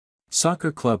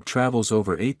Soccer club travels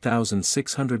over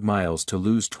 8,600 miles to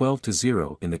lose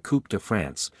 12-0 in the Coupe de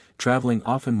France. Traveling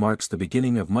often marks the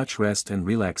beginning of much rest and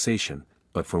relaxation,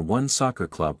 but for one soccer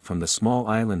club from the small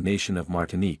island nation of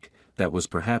Martinique, that was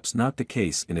perhaps not the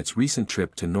case in its recent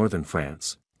trip to northern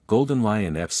France. Golden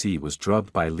Lion FC was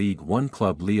drubbed by Ligue 1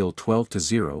 club Lille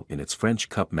 12-0 in its French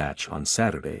Cup match on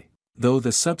Saturday. Though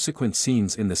the subsequent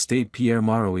scenes in the Stade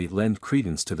Pierre-Mauroy lend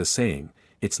credence to the saying,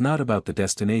 "It's not about the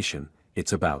destination,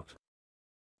 it's about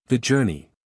the journey."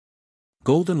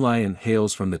 Golden Lion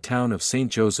hails from the town of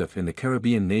St. Joseph in the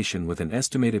Caribbean nation with an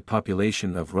estimated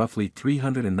population of roughly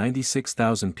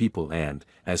 396,000 people and,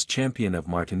 as champion of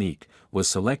Martinique, was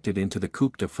selected into the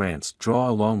Coupe de France draw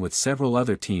along with several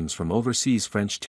other teams from overseas French